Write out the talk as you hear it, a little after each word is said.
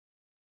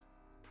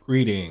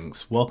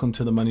Greetings. Welcome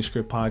to the Money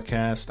Script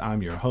Podcast.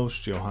 I'm your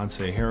host,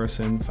 Johanse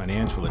Harrison,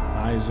 financial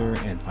advisor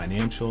and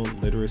financial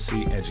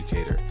literacy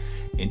educator.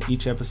 In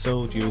each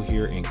episode, you'll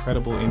hear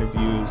incredible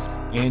interviews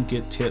and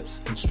get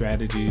tips and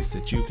strategies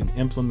that you can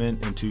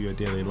implement into your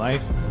daily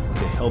life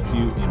to help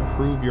you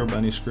improve your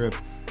money script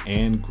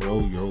and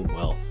grow your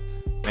wealth.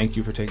 Thank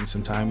you for taking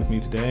some time with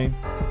me today.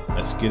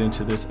 Let's get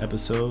into this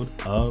episode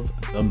of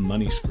the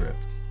Money Script.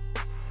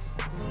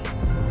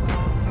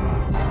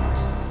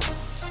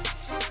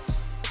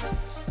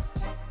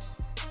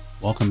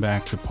 Welcome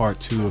back to part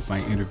 2 of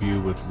my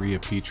interview with Rhea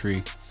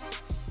Pitre.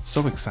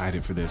 So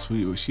excited for this.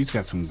 She's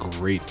got some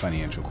great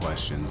financial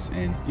questions,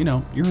 and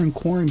you're in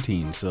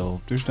quarantine,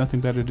 so there's nothing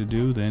better to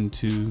do than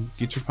to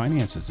get your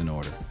finances in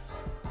order.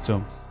 So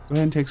go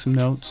ahead and take some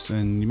notes,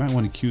 and you might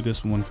want to cue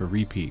this one for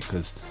repeat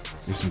because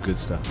there's some good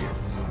stuff here.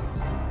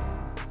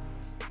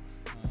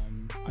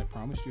 I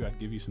promised you I'd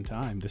give you some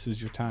time. This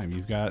is your time.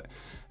 You've got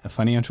a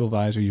financial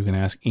advisor. You can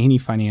ask any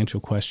financial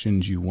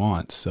questions you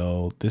want.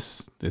 So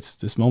this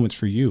moment's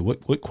for you.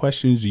 What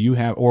questions do you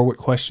have, or what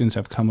questions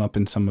have come up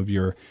in some of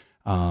your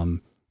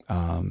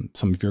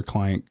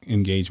client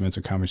engagements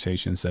or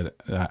conversations that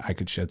I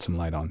could shed some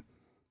light on?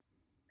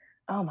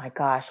 Oh my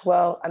gosh.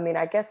 Well,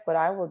 I guess what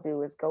I will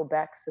do is go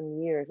back some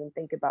years and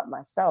think about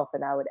myself.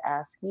 And I would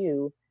ask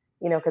you,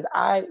 because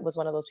I was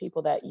one of those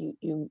people that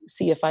you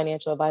see a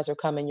financial advisor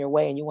coming your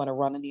way and you want to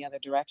run in the other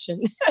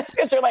direction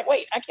because you're like,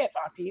 wait, I can't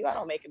talk to you. I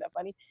don't make enough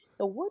money.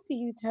 So what do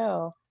you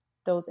tell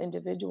those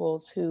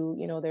individuals who,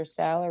 their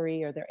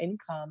salary or their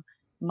income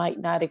might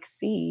not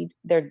exceed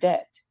their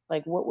debt?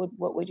 Like what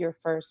would your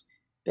first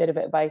bit of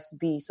advice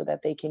be so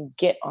that they can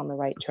get on the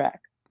right track?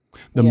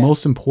 The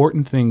most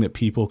important thing that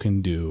people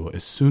can do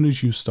as soon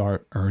as you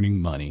start earning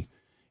money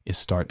is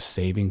start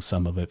saving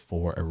some of it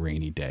for a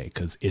rainy day,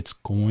 because it's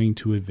going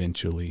to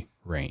eventually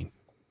rain.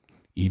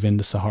 Even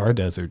the Sahara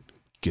Desert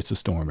gets a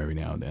storm every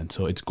now and then.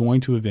 So it's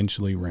going to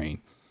eventually rain.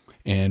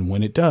 And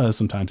when it does,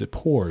 sometimes it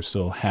pours.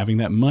 So having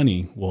that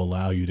money will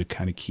allow you to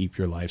kind of keep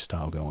your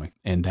lifestyle going.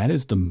 And that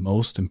is the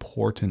most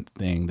important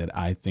thing that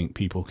I think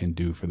people can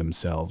do for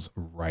themselves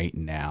right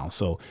now.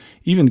 So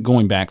even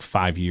going back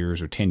 5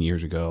 years or 10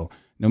 years ago,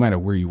 no matter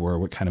where you were,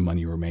 what kind of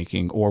money you were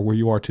making, or where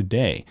you are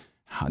today,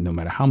 no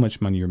matter how much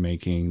money you're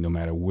making, no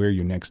matter where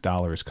your next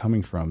dollar is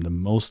coming from, the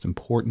most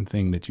important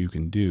thing that you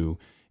can do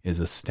is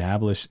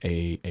establish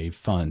a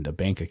fund, a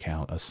bank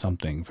account, a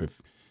something.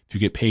 If you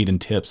get paid in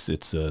tips,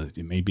 it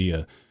may be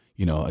a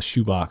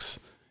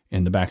shoebox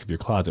in the back of your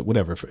closet,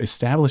 whatever.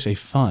 Establish a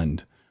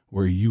fund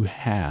where you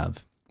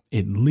have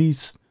at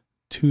least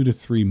 2 to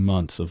 3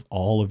 months of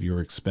all of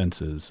your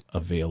expenses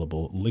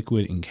available,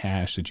 liquid and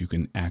cash, that you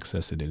can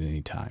access it at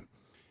any time.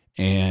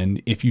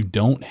 And if you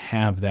don't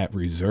have that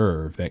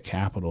reserve, that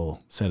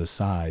capital set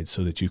aside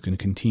so that you can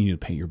continue to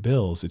pay your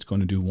bills, it's going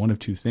to do one of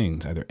two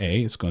things. Either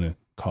A, it's going to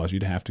cause you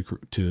to have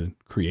to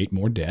create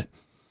more debt,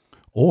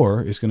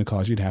 or it's going to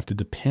cause you to have to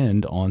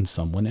depend on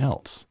someone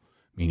else,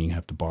 meaning you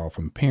have to borrow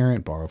from a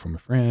parent, borrow from a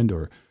friend,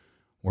 or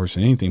worse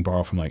than anything,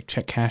 borrow from like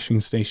check cashing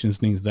stations,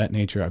 things of that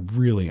nature.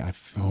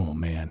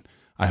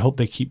 I hope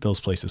they keep those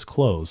places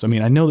closed.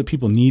 I know that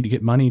people need to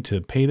get money to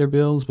pay their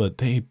bills, but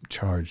they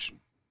charge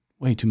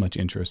way too much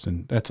interest,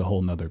 and that's a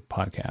whole nother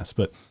podcast.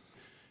 But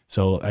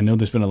so I know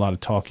there's been a lot of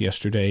talk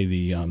yesterday.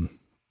 The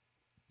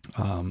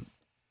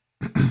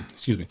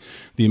excuse me,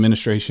 the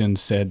administration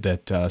said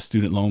that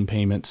student loan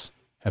payments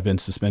have been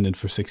suspended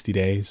for 60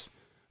 days,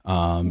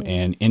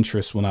 and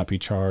interest will not be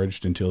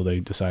charged until they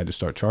decide to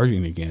start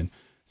charging again.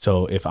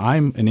 So if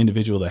I'm an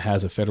individual that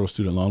has a federal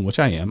student loan, which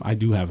I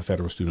do have a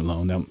federal student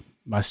loan. Now,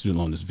 my student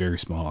loan is very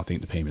small. I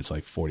think the payment's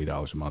like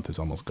 $40 a month. It's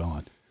almost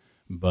gone.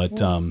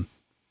 But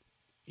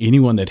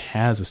anyone that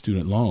has a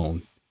student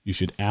loan, you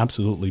should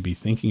absolutely be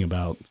thinking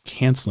about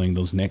canceling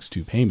those next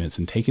 2 payments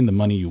and taking the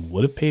money you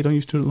would have paid on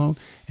your student loan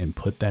and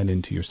put that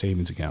into your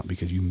savings account,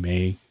 because you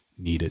may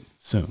need it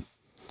soon.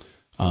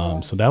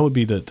 So that would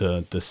be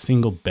the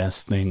single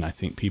best thing I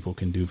think people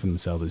can do for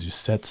themselves, is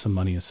just set some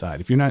money aside.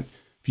 If you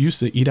used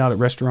to eat out at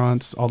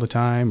restaurants all the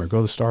time or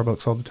go to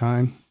Starbucks all the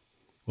time,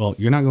 well,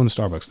 you're not going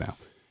to Starbucks now.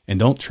 And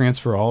don't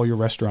transfer all your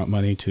restaurant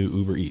money to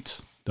Uber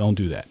Eats. Don't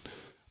do that.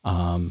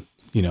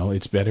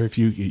 It's better if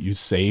you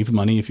save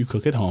money if you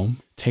cook at home.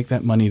 Take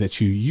that money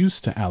that you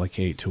used to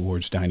allocate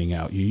towards dining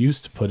out, you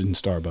used to put in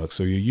Starbucks,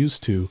 or you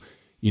used to,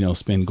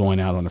 spend going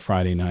out on a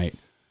Friday night,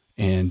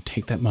 and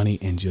take that money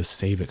and just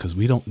save it, because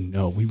we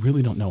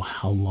really don't know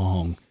how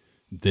long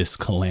this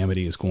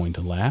calamity is going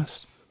to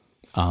last.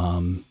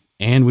 And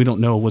we don't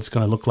know what's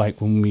going to look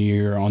like when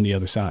we're on the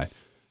other side.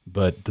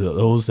 But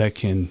those that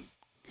can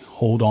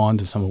hold on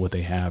to some of what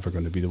they have are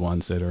going to be the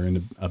ones that are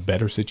in a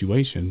better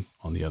situation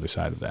on the other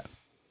side of that.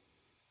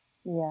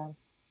 Yeah.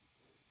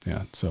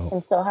 Yeah.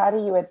 And so how do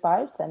you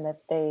advise them if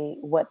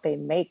what they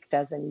make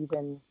doesn't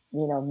even,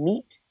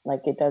 meet,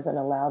 like it doesn't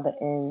allow the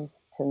ends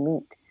to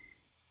meet?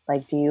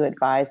 Like, do you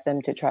advise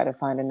them to try to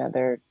find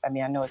another, I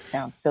mean, I know it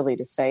sounds silly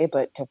to say,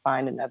 but to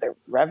find another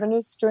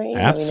revenue stream?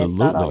 I mean, it's not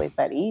Absolutely. always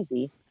that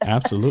easy.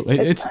 Absolutely.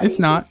 It's It's not it's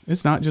easy. not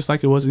it's not just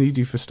like it wasn't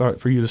easy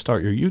for you to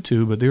start your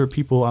YouTube, but there are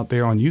people out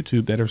there on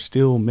YouTube that are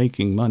still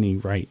making money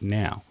right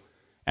now.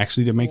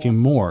 Actually, they're Yeah. making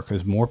more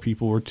because more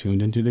people were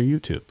tuned into their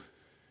YouTube.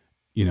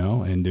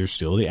 And there's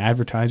still the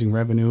advertising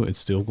revenue. It's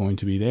still going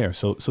to be there.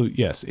 So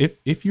yes,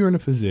 if you're in a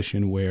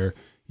position where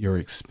your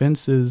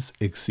expenses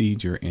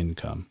exceed your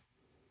income,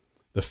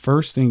 the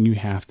first thing you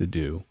have to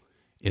do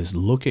is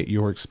look at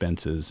your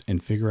expenses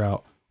and figure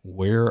out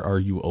where are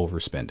you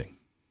overspending.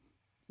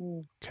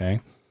 Mm.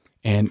 Okay.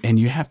 And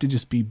you have to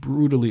just be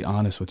brutally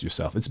honest with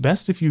yourself. It's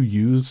best if you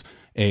use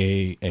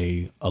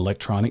a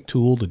electronic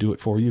tool to do it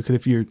for you. Because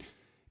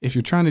if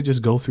you're trying to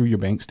just go through your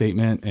bank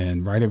statement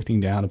and write everything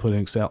down and put it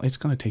in Excel, it's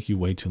going to take you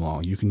way too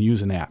long. You can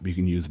use an app. You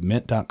can use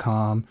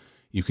Mint.com.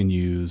 You can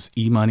use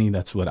eMoney.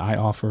 That's what I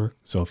offer.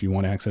 So if you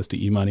want access to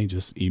eMoney,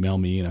 just email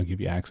me and I'll give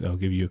you access. I'll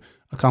give you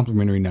a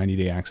complimentary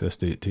 90-day access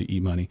to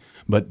eMoney.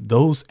 But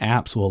those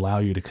apps will allow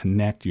you to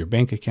connect your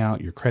bank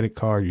account, your credit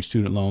card, your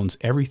student loans,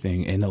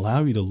 everything, and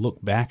allow you to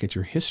look back at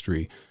your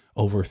history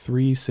over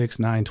 3, 6,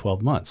 9,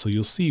 12 months. So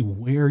you'll see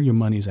where your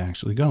money's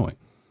actually going.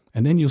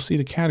 And then you'll see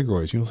the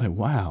categories. You'll say,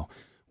 wow,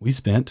 we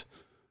spent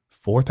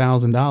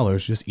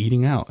 $4,000 just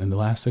eating out in the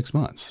last 6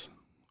 months.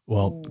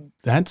 Well,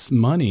 that's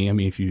money. I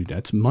mean,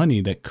 that's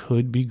money that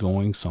could be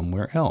going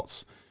somewhere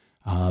else.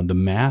 The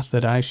math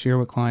that I share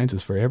with clients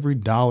is for every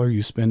dollar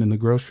you spend in the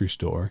grocery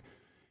store,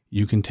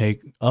 you can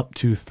take up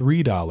to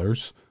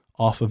 $3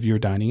 off of your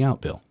dining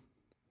out bill.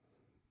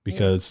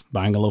 Because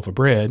buying a loaf of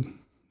bread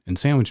and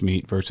sandwich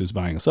meat versus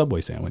buying a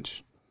Subway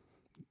sandwich,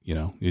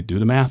 you do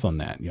the math on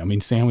that. I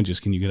mean, sandwiches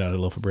can you get out of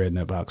a loaf of bread and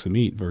a box of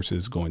meat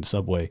versus going to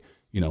Subway,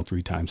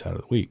 3 times out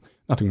of the week.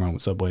 Nothing wrong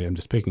with Subway. I'm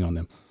just picking on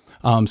them.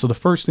 So the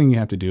first thing you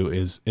have to do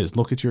is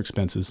look at your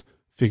expenses,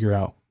 figure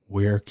out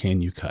where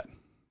can you cut.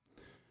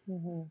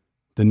 Mm-hmm.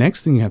 The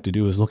next thing you have to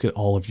do is look at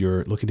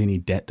any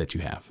debt that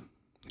you have.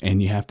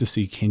 And you have to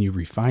see, can you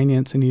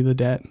refinance any of the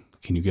debt?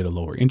 Can you get a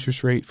lower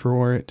interest rate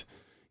for it?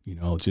 See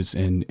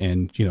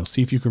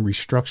if you can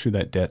restructure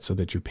that debt so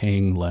that you're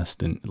paying less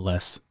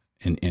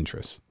in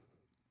interest.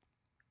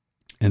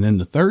 And then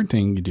the third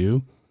thing you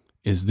do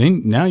is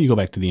now you go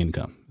back to the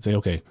income. Say,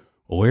 okay,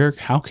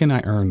 how can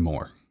I earn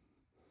more?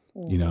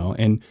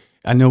 And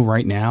I know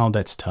right now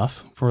that's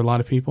tough for a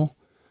lot of people.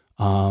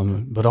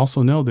 But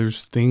also know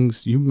there's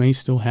things, you may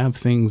still have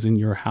things in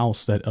your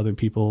house that other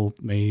people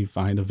may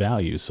find of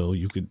value. So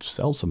you could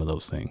sell some of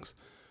those things.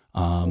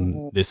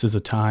 This is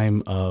a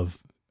time of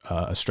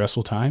a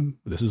stressful time.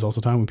 This is also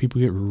a time when people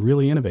get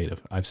really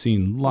innovative. I've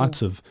seen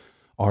lots of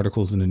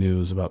articles in the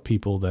news about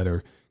people that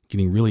are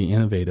getting really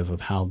innovative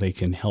of how they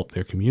can help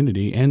their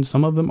community. And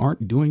some of them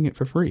aren't doing it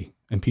for free.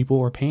 And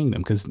people are paying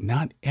them because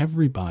not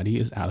everybody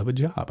is out of a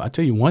job. I'll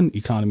tell you one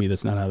economy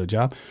that's not out of a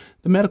job,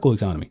 the medical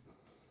economy.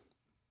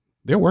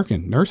 They're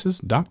working. Nurses,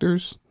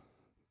 doctors,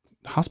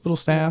 hospital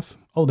staff.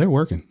 Oh, they're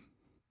working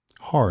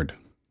hard.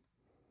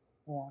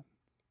 Yeah.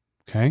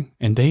 Okay.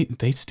 And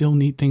they still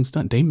need things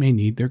done. They may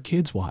need their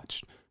kids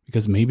watched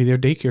because maybe their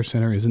daycare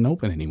center isn't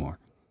open anymore.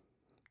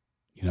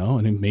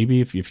 And then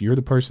maybe if you're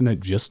the person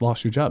that just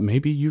lost your job,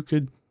 maybe you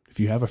could, if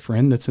you have a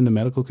friend that's in the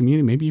medical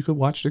community, maybe you could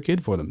watch their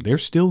kid for them. They're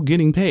still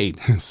getting paid.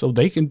 So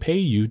they can pay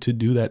you to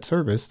do that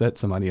service that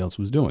somebody else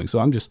was doing. So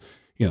I'm just,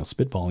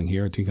 spitballing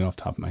here, thinking off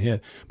the top of my head,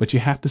 but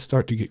you have to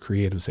start to get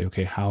creative and say,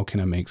 okay, how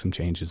can I make some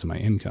changes in my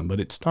income? But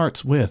it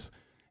starts with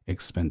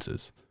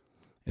expenses.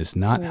 It's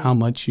not how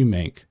much you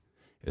make,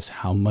 it's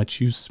how much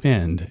you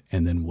spend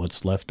and then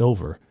what's left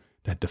over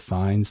that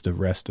defines the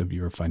rest of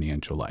your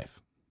financial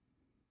life.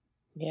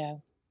 Yeah.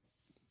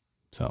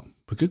 So,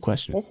 but good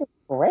question. This is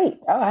great.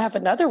 Oh, I have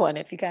another one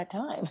if you got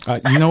time.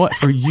 You know what?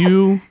 For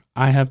you,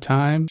 I have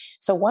time.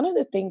 So one of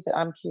the things that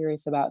I'm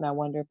curious about, and I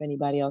wonder if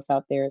anybody else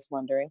out there is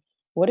wondering,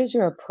 what is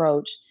your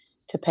approach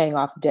to paying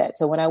off debt?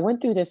 So when I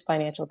went through this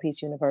Financial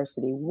Peace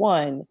University,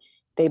 one,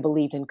 they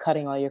believed in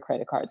cutting all your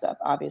credit cards up.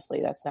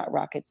 Obviously, that's not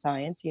rocket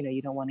science.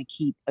 You don't want to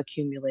keep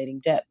accumulating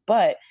debt.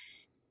 But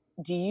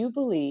do you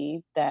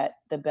believe that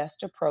the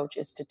best approach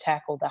is to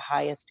tackle the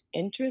highest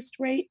interest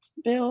rate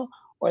bill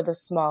or the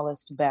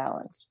smallest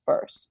balance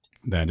first?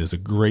 That is a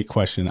great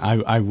question.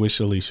 I wish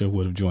Alicia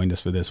would have joined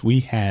us for this.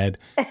 We had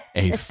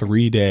a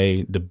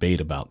 3-day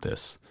debate about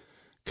this.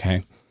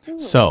 Okay.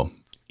 So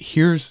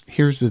here's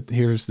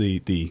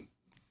the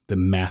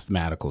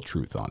mathematical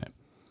truth on it.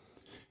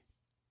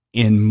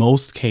 In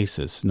most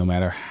cases, no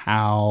matter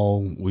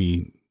how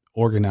we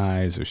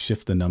organize or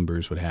shift the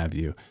numbers, what have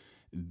you,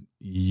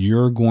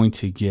 you're going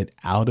to get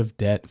out of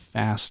debt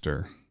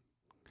faster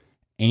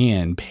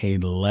and pay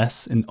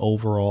less in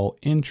overall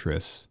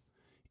interest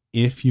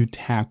if you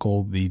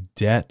tackle the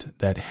debt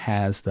that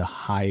has the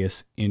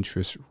highest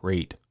interest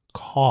rate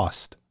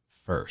cost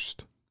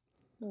first.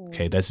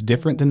 Okay, that's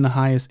different than the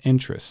highest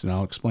interest, and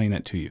I'll explain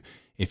that to you.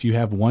 If you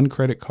have one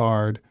credit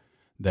card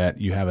that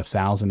you have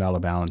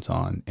 $1,000 balance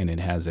on and it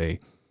has a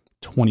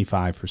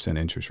 25%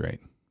 interest rate,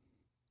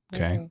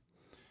 okay?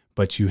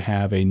 but you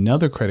have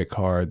another credit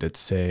card that's,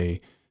 say,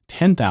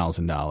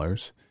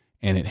 $10,000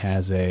 and it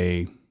has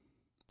a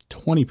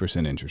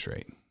 20% interest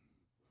rate.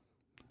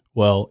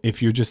 Well,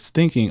 if you're just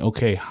thinking,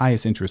 okay,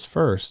 highest interest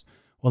first,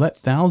 well, that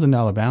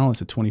 $1,000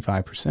 balance at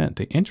 25%,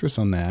 the interest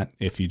on that,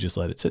 if you just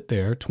let it sit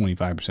there,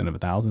 25% of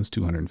 1,000 is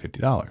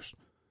 $250.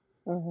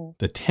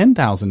 The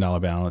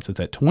 $10,000 balance is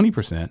at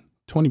 20%.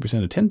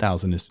 20% of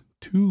 10,000 is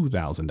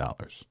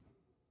 $2,000.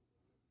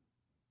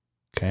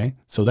 Okay.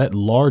 So that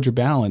larger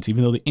balance,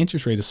 even though the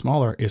interest rate is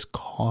smaller, is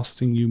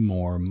costing you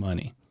more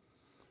money.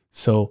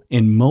 So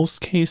in most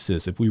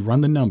cases, if we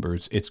run the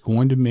numbers, it's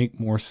going to make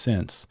more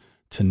sense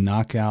to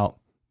knock out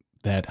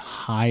that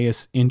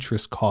highest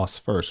interest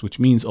cost first, which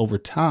means over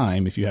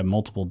time, if you have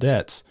multiple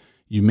debts,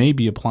 you may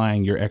be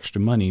applying your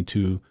extra money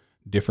to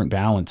different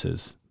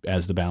balances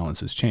as the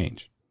balances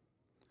change.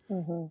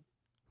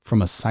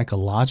 From a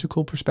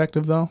psychological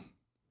perspective, though,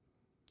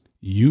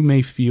 you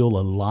may feel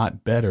a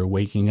lot better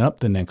waking up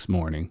the next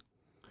morning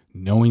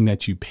knowing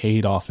that you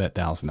paid off that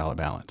 $1,000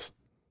 balance.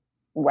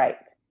 Right.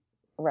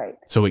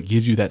 So it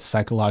gives you that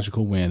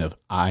psychological win of,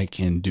 I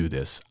can do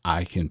this.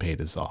 I can pay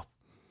this off.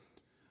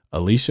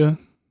 Alicia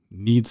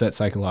needs that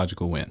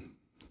psychological win.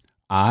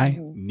 I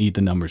need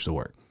the numbers to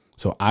work.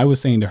 So I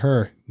was saying to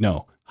her,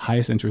 no,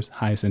 highest interest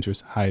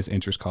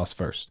cost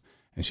first.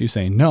 And she's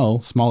saying, no,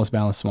 smallest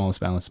balance.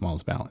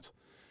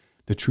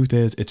 The truth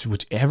is, it's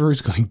whichever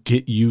is going to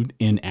get you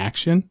in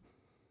action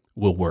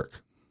will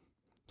work.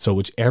 So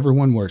whichever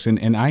one works.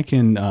 And I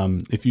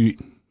can, if you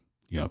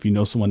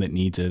know someone that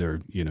needs it,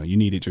 or, you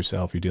need it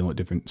yourself, you're dealing with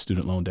different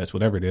student loan debts,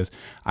 whatever it is,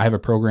 I have a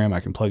program,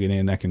 I can plug it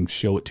in, I can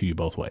show it to you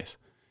both ways.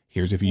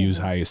 Here's if you use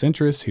highest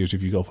interest. Here's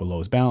if you go for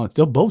lowest balance.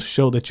 They'll both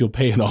show that you'll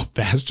pay it off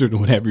faster than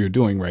whatever you're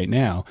doing right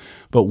now.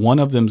 But one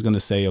of them is going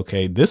to say,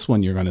 okay, this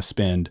one you're going to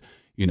spend,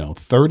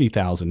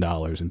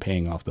 $30,000 in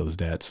paying off those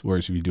debts.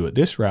 Whereas if you do it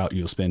this route,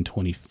 you'll spend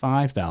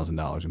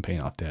 $25,000 in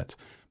paying off debts.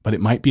 But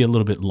it might be a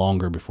little bit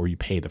longer before you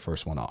pay the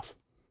first one off.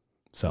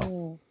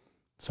 So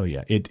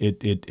yeah,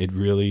 it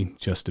really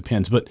just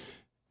depends. But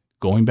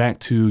going back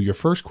to your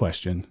first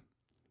question,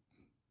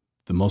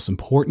 the most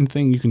important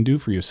thing you can do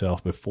for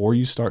yourself before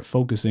you start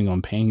focusing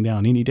on paying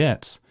down any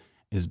debts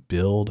is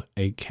build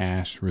a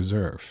cash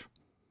reserve.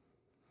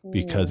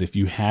 Because if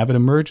you have an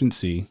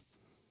emergency,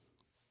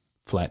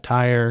 flat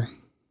tire,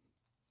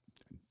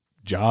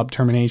 job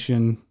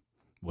termination,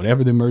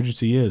 whatever the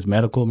emergency is,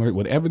 medical,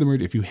 whatever the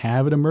emergency, if you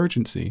have an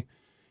emergency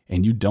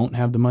and you don't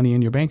have the money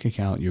in your bank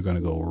account, you're going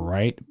to go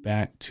right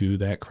back to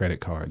that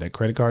credit card. That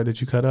credit card that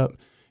you cut up,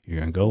 you're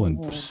going to go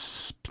and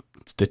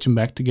stitch them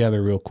back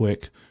together real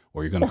quick.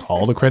 Or you're going to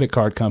call the credit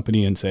card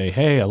company and say,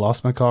 hey, I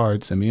lost my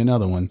card. Send me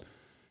another one.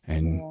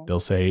 And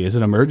they'll say, is it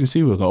an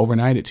emergency? We'll go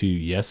overnight it to you.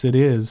 Yes, it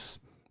is.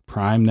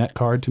 Prime that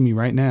card to me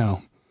right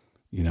now.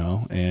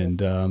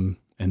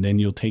 And then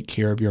you'll take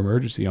care of your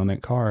emergency on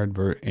that card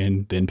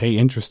and then pay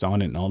interest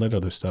on it and all that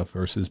other stuff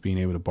versus being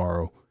able to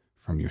borrow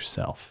from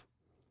yourself.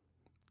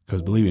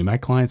 Because believe me, my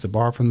clients that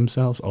borrow from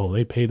themselves,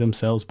 they pay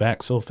themselves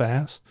back so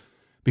fast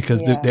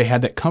because they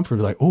had that comfort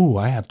of like, oh,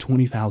 I have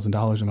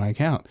 $20,000 in my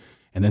account.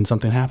 And then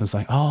something happens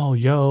like,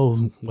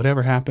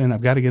 whatever happened,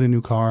 I've got to get a new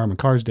car. My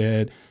car's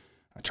dead.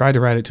 I tried to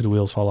ride it till the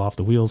wheels fall off.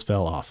 The wheels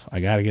fell off. I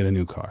got to get a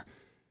new car.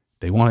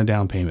 They want a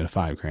down payment of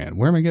 $5,000.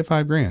 Where am I going to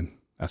get $5,000?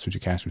 That's what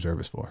your cash reserve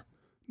is for.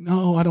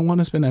 No, I don't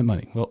want to spend that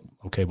money. Well,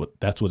 okay, but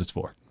that's what it's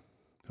for.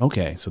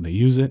 Okay, so they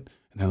use it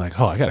and they're like,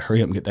 I got to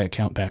hurry up and get that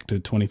account back to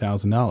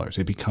 $20,000.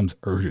 It becomes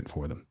urgent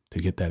for them to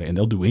get that. And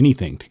they'll do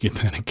anything to get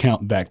that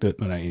account back to,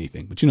 not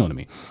anything, but you know what I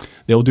mean?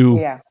 They'll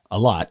do a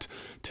lot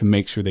to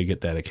make sure they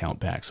get that account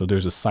back. So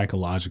there's a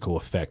psychological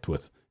effect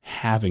with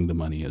having the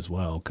money as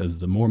well, because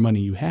the more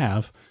money you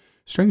have,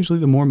 strangely,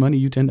 the more money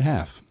you tend to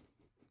have.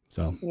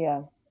 So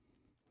yeah,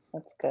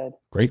 that's good.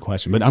 Great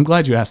question. But I'm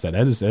glad you asked that.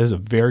 That is a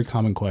very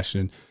common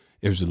question.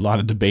 There's a lot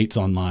of debates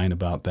online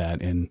about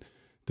that. And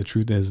the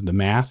truth is the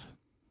math,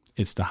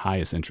 it's the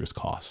highest interest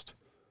cost.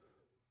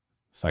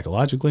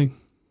 Psychologically,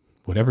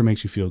 whatever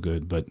makes you feel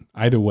good, but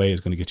either way is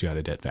going to get you out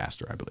of debt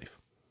faster, I believe.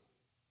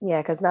 Yeah,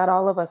 because not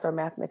all of us are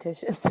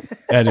mathematicians.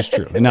 That is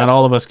true. And not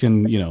all of us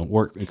can,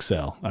 work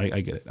Excel.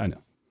 I get it. I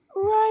know.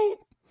 Right.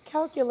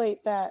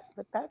 Calculate that.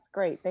 But that's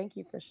great. Thank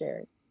you for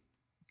sharing.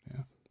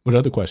 Yeah. What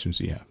other questions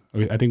do you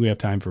have? I think we have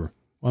time for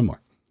one more.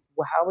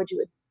 Well, how would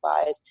you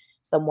advise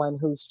someone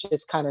who's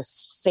just kind of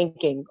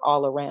sinking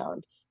all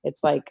around?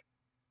 It's like,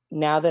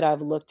 now that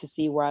I've looked to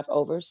see where I've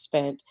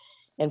overspent,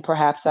 and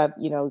perhaps I've,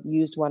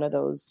 used one of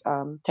those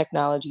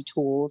technology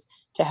tools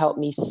to help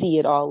me see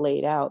it all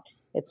laid out.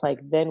 It's like,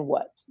 then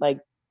what? Like,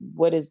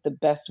 what is the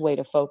best way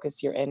to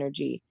focus your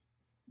energy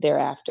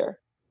thereafter?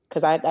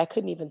 Because I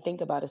couldn't even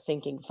think about a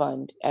sinking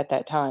fund at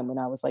that time when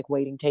I was like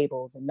waiting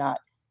tables and not,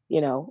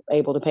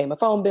 able to pay my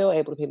phone bill,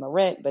 able to pay my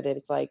rent. But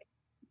it's like,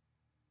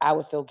 I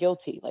would feel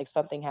guilty. Like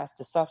something has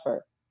to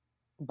suffer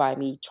by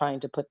me trying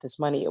to put this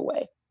money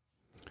away.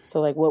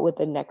 So like, what would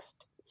the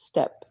next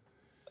step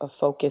of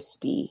focus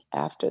be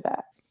after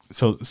that?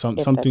 So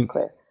something,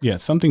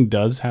 something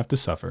does have to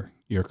suffer.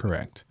 You're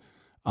correct.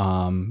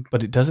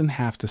 But it doesn't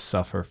have to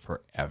suffer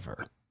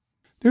forever.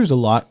 There's a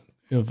lot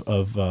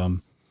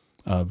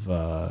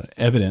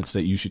evidence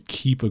that you should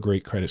keep a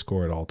great credit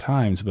score at all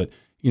times. But,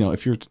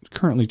 if you're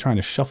currently trying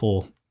to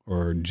shuffle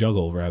or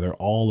juggle rather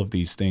all of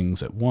these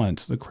things at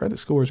once, the credit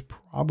score is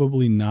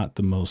probably not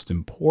the most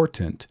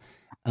important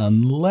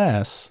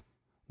unless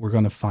we're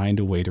going to find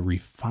a way to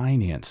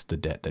refinance the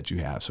debt that you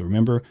have. So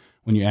remember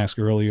when you asked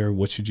earlier,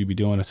 what should you be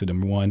doing? I said,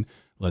 number one,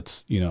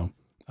 let's,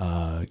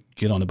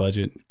 get on a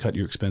budget, cut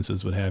your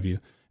expenses, what have you.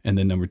 And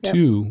then number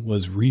two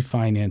was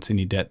refinance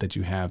any debt that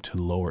you have to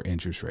lower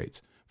interest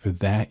rates. For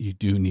that, you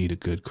do need a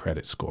good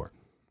credit score.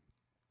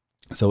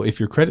 So if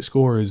your credit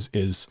score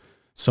is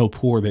so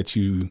poor that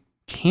you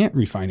can't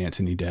refinance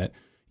any debt,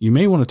 you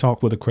may want to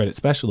talk with a credit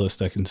specialist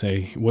that can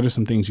say, what are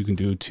some things you can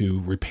do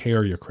to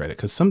repair your credit?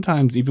 Because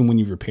sometimes even when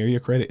you repair your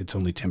credit, it's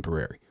only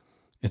temporary.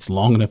 It's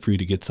long enough for you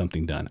to get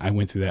something done. I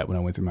went through that when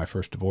I went through my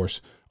first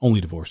divorce, only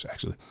divorce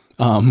actually.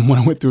 When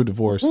I went through a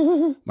divorce,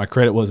 my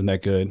credit wasn't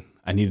that good.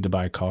 I needed to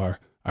buy a car.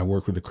 I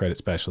worked with a credit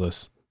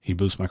specialist. He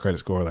boosted my credit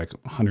score like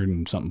 100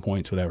 and something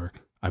points, whatever.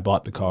 I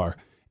bought the car.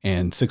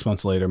 And 6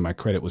 months later, my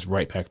credit was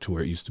right back to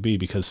where it used to be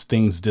because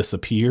things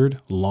disappeared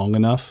long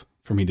enough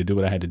for me to do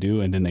what I had to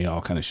do. And then they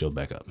all kind of showed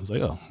back up. I was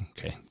like, oh,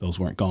 okay, those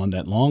weren't gone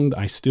that long.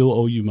 I still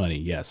owe you money.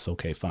 Yes.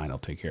 Okay, fine. I'll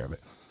take care of it.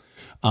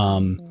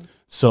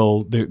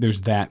 So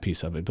there's that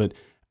piece of it. But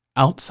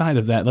outside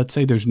of that, let's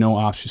say there's no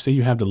option. Say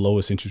you have the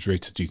lowest interest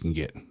rates that you can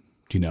get,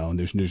 and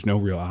there's no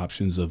real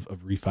options of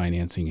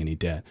refinancing any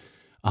debt.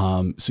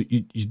 So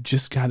you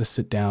just got to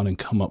sit down and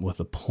come up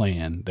with a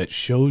plan that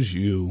shows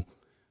you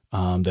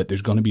that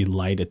there's going to be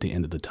light at the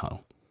end of the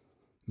tunnel.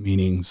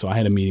 Meaning, so I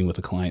had a meeting with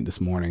a client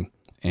this morning,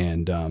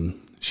 and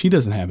she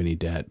doesn't have any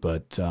debt,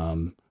 but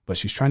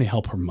she's trying to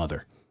help her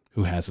mother,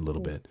 who has a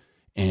little bit.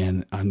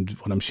 And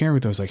what I'm sharing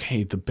with her is like,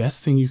 hey, the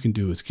best thing you can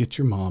do is get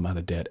your mom out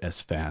of debt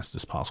as fast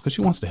as possible, because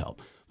she wants to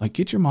help. Like,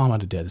 get your mom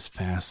out of debt as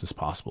fast as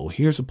possible.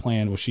 Here's a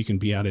plan where she can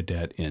be out of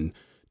debt in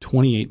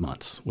 28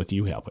 months with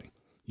you helping.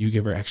 You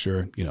give her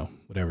extra,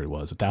 whatever it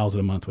was, $1,000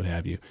 a month, what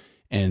have you,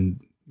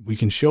 and we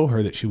can show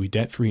her that she'll be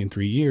debt-free in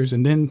 3 years,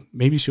 and then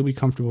maybe she'll be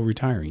comfortable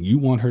retiring. You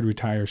want her to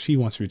retire. She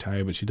wants to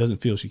retire, but she doesn't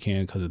feel she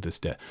can because of this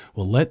debt.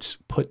 Well, let's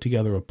put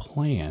together a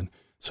plan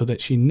so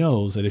that she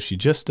knows that if she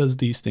just does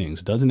these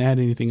things, doesn't add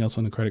anything else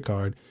on the credit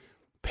card,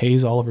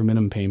 pays all of her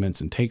minimum payments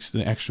and takes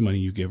the extra money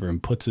you give her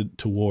and puts it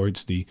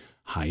towards the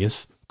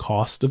highest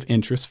cost of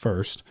interest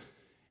first,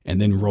 and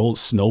then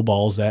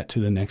snowballs that to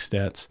the next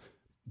steps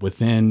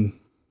within,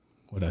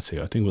 what did I say?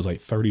 I think it was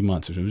like 30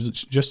 months or so. It was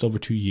just over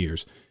 2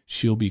 years.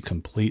 She'll be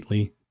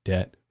completely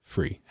debt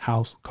free.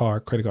 House,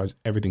 car, credit cards,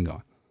 everything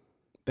gone.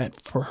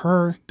 That for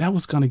her, that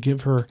was going to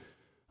give her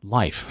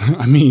life.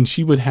 I mean,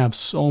 she would have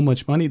so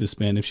much money to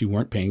spend if she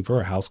weren't paying for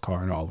her house,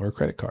 car, and all of her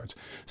credit cards.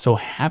 So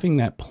having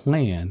that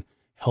plan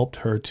helped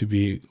her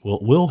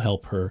will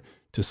help her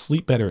to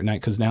sleep better at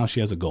night, because now she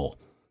has a goal.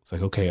 It's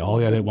like, okay,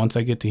 once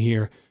I get to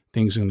here,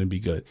 things are going to be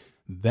good.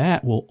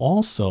 That will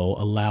also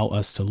allow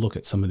us to look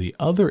at some of the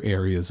other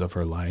areas of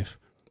her life,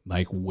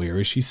 like where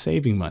is she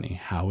saving money?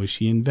 How is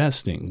she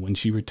investing? When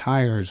she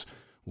retires,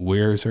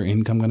 where is her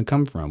income going to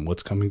come from?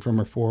 What's coming from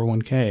her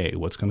 401k?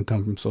 What's going to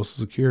come from Social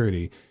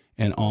Security?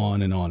 And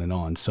on and on and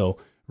on. So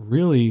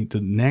really the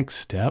next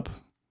step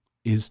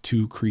is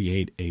to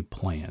create a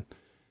plan.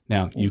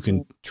 Now, you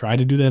can try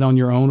to do that on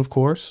your own, of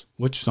course,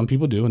 which some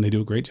people do, and they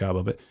do a great job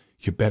of it.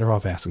 You're better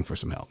off asking for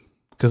some help.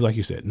 Because like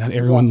you said, not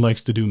everyone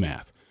likes to do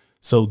math.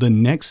 So the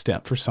next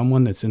step for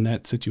someone that's in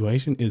that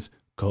situation is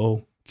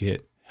go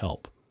get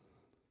help.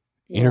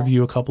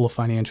 Interview a couple of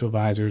financial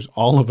advisors.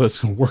 All of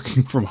us are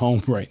working from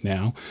home right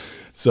now.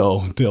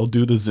 So they'll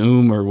do the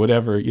Zoom or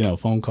whatever,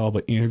 phone call,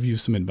 but interview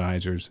some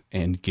advisors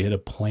and get a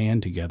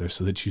plan together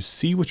so that you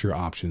see what your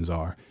options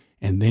are.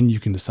 And then you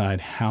can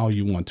decide how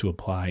you want to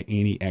apply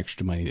any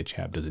extra money that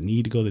you have. Does it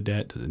need to go to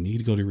debt? Does it need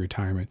to go to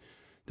retirement?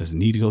 Does it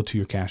need to go to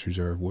your cash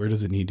reserve? Where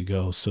does it need to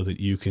go so that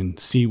you can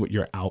see what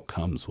your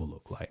outcomes will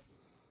look like?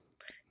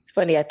 It's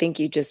funny. I think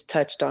you just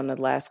touched on the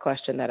last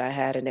question that I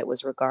had, and it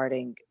was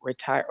regarding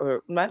retire,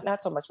 or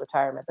not so much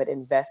retirement, but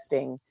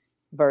investing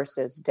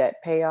versus debt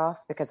payoff.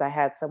 Because I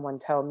had someone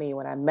tell me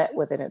when I met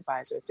with an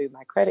advisor through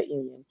my credit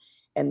union,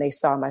 and they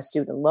saw my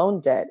student loan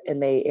debt,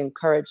 and they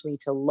encouraged me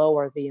to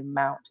lower the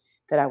amount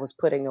that I was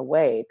putting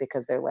away,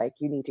 because they're like,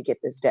 you need to get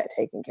this debt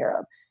taken care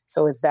of.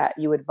 So is that,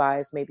 you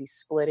advise maybe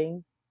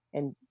splitting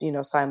and,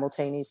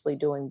 simultaneously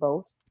doing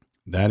both?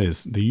 That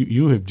is,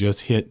 you have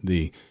just hit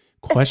the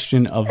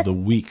question of the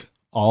week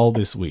all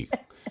this week.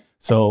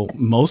 So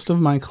most of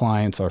my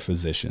clients are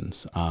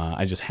physicians.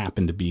 I just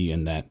happen to be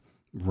in that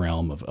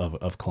realm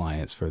of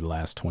clients for the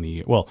last 20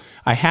 years. Well,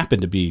 I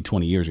happened to be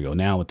 20 years ago.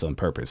 Now it's on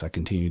purpose. I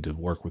continue to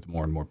work with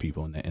more and more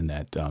people in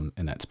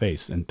that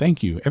space. And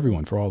thank you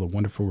everyone for all the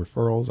wonderful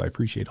referrals. I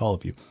appreciate all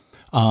of you.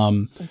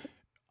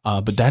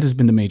 But that has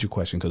been the major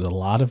question, because a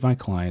lot of my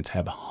clients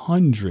have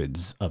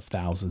hundreds of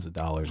thousands of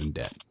dollars in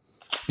debt,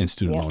 in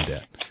student loan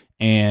debt.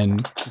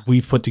 And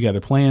we've put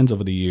together plans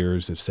over the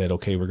years that said,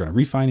 okay, we're going to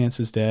refinance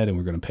this debt, and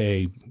we're going to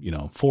pay,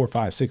 $4, $5, $6,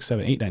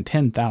 $7, $8,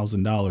 $9,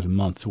 $10,000 a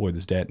month toward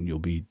this debt, and you'll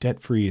be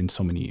debt free in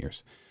so many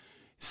years.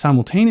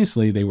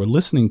 Simultaneously, they were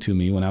listening to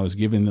me when I was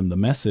giving them the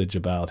message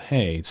about,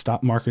 hey,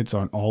 stock markets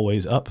aren't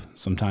always up.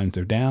 Sometimes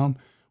they're down.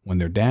 When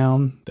they're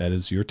down, that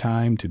is your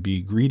time to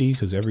be greedy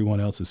because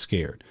everyone else is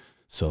scared.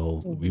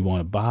 So we Mhm. want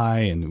to buy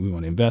and we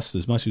want to invest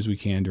as much as we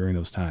can during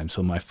those times.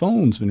 So my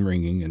phone's been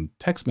ringing and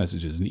text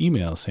messages and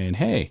emails saying,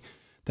 hey,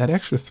 that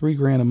extra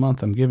 $3,000 a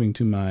month I'm giving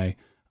to my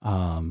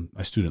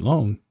student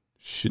loan,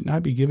 shouldn't I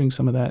be giving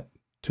some of that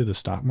to the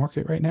stock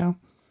market right now?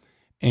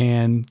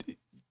 And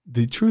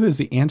the truth is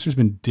the answer has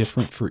been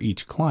different for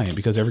each client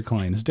because every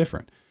client is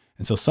different.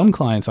 And so some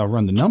clients, I'll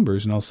run the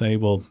numbers and I'll say,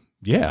 well,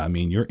 yeah, I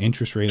mean, your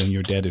interest rate on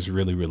your debt is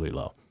really, really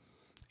low.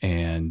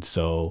 And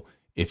so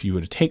if you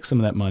were to take some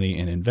of that money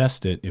and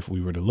invest it, if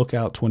we were to look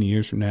out 20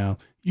 years from now,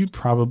 you'd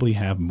probably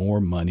have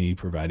more money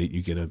provided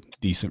you get a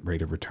decent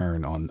rate of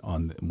return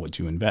on what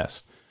you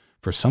invest.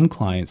 For some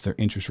clients, their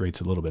interest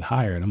rate's a little bit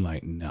higher. And I'm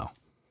like, no,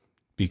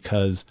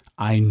 because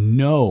I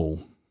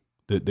know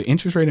that the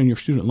interest rate on your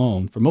student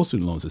loan for most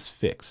student loans is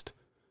fixed.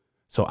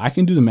 So I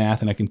can do the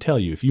math and I can tell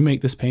you, if you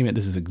make this payment,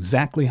 this is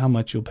exactly how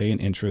much you'll pay in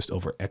interest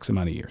over X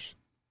amount of years.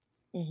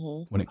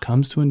 Mhm. When it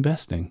comes to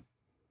investing,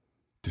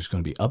 there's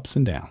going to be ups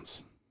and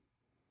downs.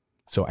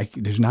 So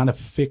there's not a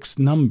fixed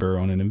number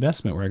on an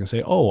investment where I can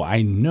say, oh,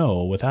 I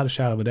know without a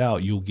shadow of a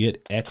doubt, you'll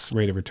get X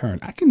rate of return.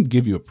 I can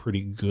give you a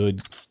pretty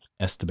good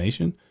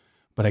estimation,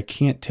 but I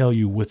can't tell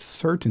you with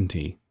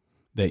certainty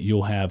that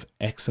you'll have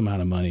X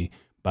amount of money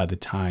by the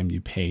time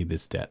you pay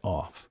this debt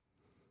off.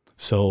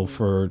 So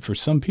for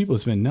some people,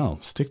 it's been, no,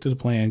 stick to the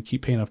plan,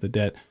 keep paying off the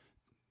debt.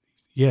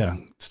 Yeah,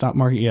 stock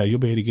market, yeah, you'll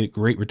be able to get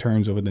great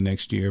returns over the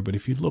next year. But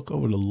if you look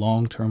over the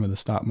long term of the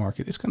stock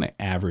market, it's going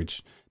to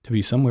average to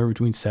be somewhere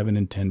between 7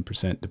 and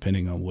 10%,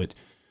 depending on what,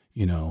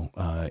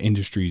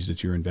 industries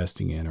that you're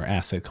investing in or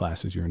asset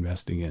classes you're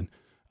investing in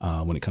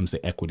when it comes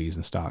to equities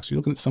and stocks. You're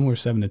looking at somewhere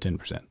 7 to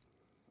 10%.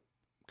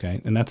 Okay.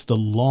 And that's the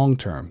long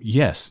term.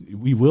 Yes,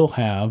 we will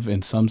have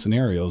in some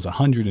scenarios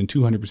 100 and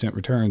 200%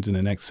 returns in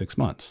the next 6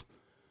 months.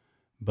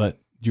 But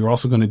you're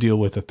also going to deal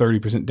with a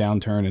 30%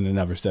 downturn in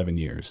another 7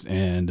 years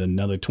and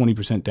another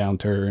 20%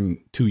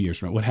 downturn 2 years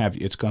from now, what have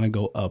you. It's going to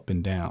go up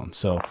and down.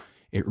 So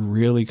it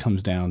really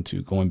comes down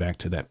to going back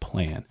to that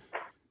plan.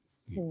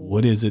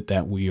 What is it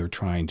that we are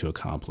trying to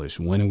accomplish?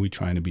 When are we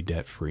trying to be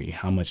debt free?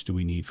 How much do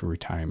we need for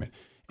retirement?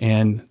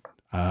 And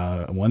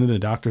one of the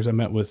doctors I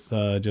met with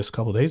just a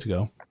couple of days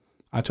ago,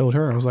 I told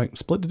her, I was like,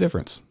 split the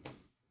difference.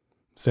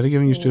 Instead of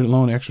giving your student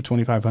loan an extra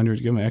 $2,500,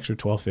 give them an extra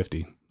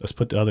 $1,250. Let's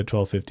put the other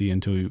 $1,250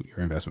 into your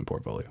investment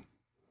portfolio.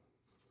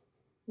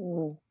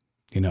 Mm.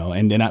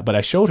 But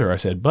I showed her, I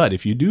said, but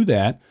if you do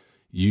that,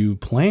 you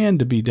plan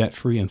to be debt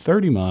free in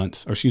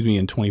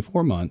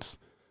 24 months.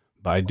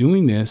 By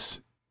doing this,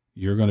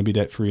 you're going to be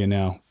debt free in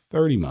now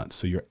 30 months.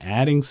 So you're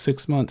adding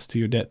 6 months to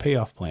your debt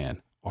payoff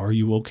plan. Are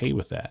you okay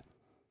with that?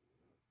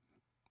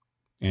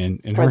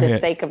 And for the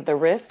sake of the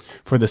risk,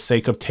 for the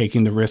sake of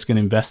taking the risk and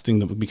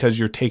investing, because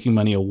you're taking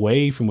money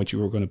away from what you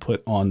were going to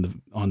put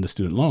on the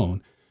student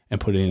loan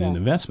and put it in an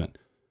investment.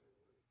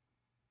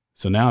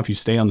 So now if you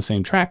stay on the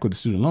same track with the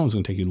student loan, it's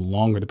going to take you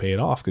longer to pay it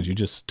off because you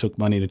just took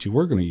money that you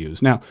were going to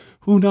use. Now,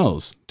 who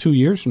knows, 2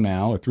 years from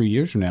now or 3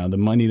 years from now, the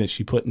money that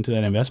she put into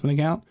that investment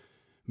account,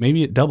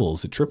 maybe it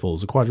doubles, it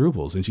triples, it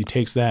quadruples, and she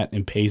takes that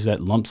and pays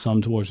that lump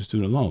sum towards the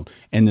student loan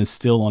and then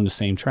still on the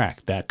same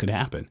track. That could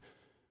happen.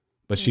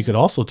 But she could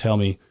also tell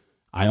me,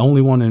 I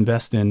only want to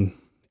invest in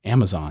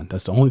Amazon.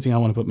 That's the only thing I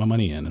want to put my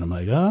money in. And I'm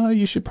like,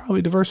 you should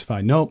probably diversify.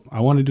 Nope, I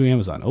want to do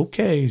Amazon.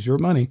 Okay, it's your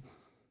money.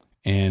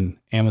 And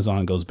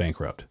Amazon goes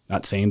bankrupt.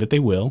 Not saying that they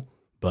will,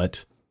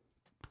 but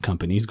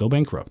companies go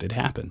bankrupt. It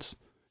happens.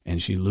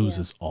 And she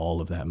loses all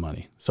of that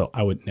money. So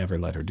I would never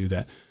let her do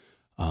that.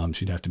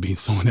 She'd have to be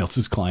someone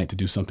else's client to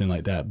do something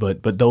like that.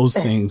 But those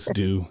things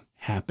do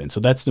happen. So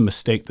that's the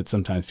mistake that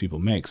sometimes people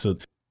make.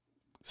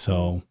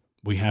 So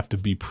we have to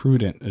be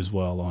prudent as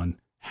well on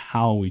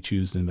how we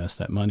choose to invest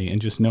that money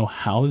and just know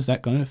how is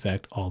that going to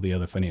affect all the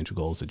other financial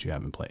goals that you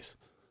have in place.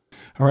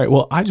 All right.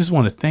 Well, I just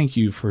want to thank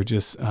you for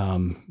just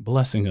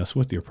blessing us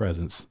with your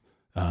presence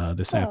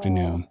this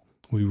afternoon.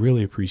 We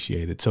really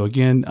appreciate it. So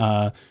again,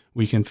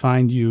 we can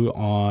find you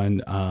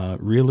on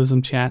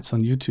Realism Chats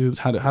on YouTube.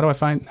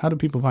 How do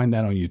people find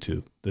that on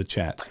YouTube? The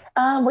chats.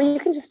 Well, you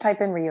can just type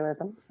in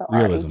Realism. So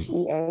Realism.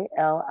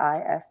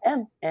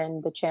 RHEALISM,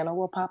 and the channel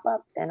will pop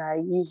up. And I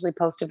usually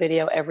post a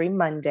video every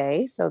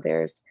Monday. So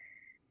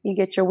you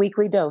get your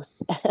weekly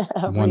dose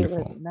of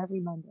Realism every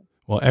Monday.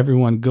 Well,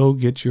 everyone, go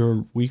get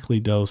your weekly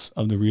dose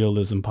of the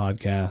Realism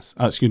podcast.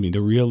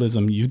 The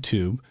Realism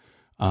YouTube.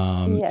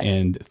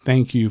 And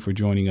thank you for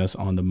joining us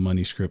on the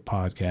Money Script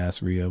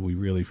podcast, Rhea. We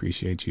really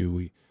appreciate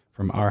you.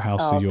 From our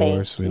house to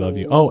yours, we love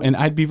you. Oh, and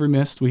I'd be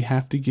remiss. We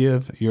have to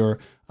give your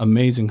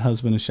amazing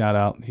husband a shout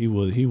out. He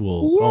will. Yes.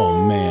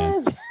 Oh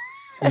man,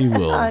 he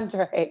will.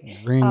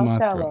 Andre, ring my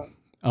throat.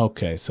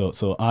 Okay, so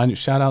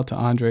shout out to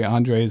Andre.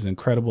 Andre is an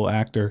incredible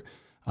actor.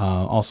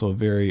 Also a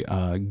very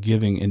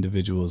giving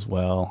individual as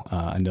well.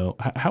 I know.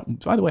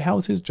 By the way, how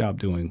is his job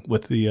doing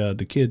with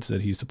the kids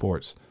that he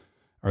supports?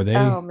 Are they?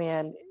 Oh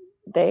man,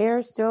 they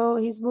are still.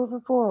 He's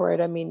moving forward.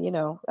 I mean,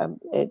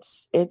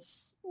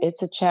 it's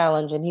it's a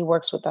challenge, and he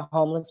works with the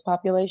homeless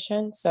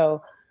population.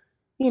 So,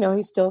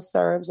 he still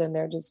serves, and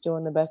they're just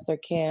doing the best they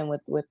can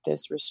with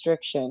this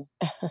restriction.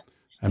 I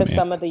Because mean,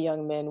 some of the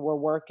young men were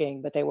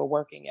working, but they were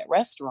working at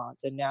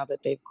restaurants, and now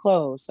that they've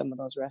closed some of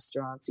those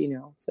restaurants,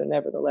 so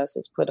nevertheless,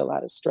 it's put a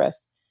lot of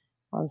stress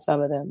on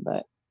some of them.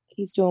 But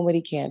he's doing what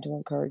he can to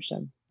encourage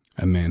them.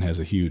 a man has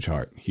a huge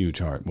heart, huge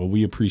heart. Well,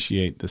 we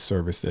appreciate the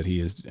service that he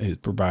is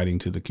providing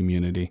to the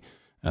community,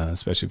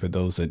 especially for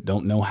those that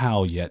don't know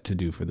how yet to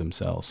do for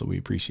themselves. So we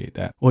appreciate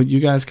that. Well, you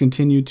guys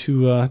continue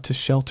to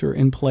shelter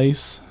in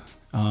place.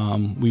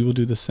 We will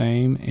do the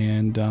same,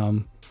 and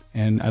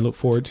I look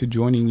forward to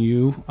joining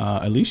you,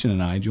 Alicia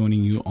and I,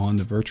 joining you on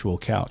the virtual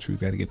couch. We've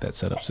got to get that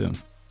set up soon.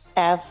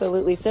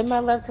 Absolutely. Send my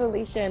love to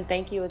Alicia, and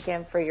thank you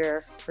again for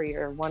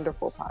your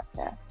wonderful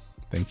podcast.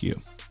 Thank you.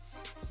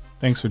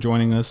 Thanks for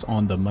joining us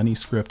on the Money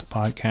Script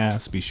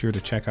podcast. Be sure to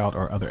check out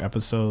our other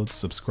episodes,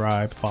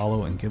 subscribe,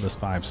 follow, and give us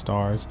 5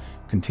 stars.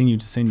 Continue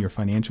to send your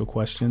financial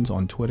questions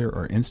on Twitter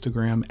or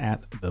Instagram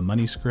at The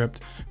Money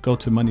Script. Go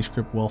to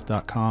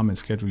moneyscriptwealth.com and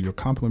schedule your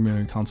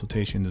complimentary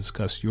consultation to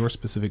discuss your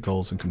specific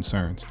goals and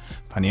concerns.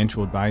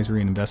 Financial advisory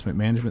and investment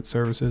management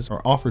services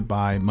are offered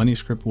by Money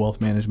Script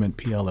Wealth Management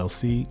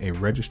PLLC, a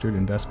registered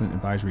investment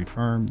advisory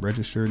firm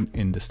registered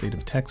in the state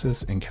of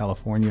Texas and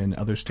California and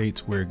other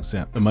states where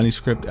exempt. The Money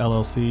Script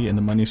LLC and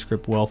the Money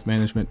Script Wealth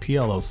Management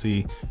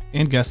PLLC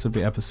and guests of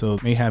the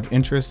episode may have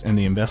interest in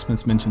the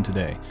investments mentioned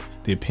today.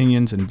 The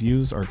opinions and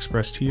views are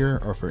expressed here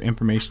are for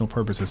informational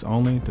purposes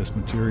only. This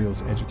material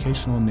is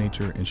educational in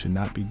nature and should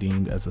not be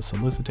deemed as a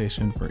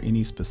solicitation for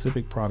any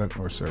specific product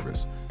or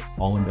service.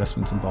 All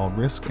investments involve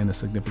risk and a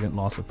significant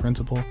loss of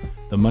principal.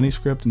 The Money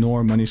Script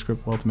nor Money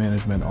Script Wealth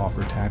Management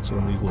offer tax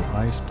or legal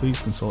advice. Please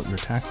consult your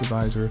tax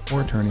advisor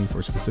or attorney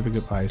for specific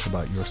advice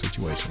about your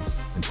situation.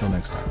 Until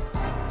next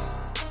time.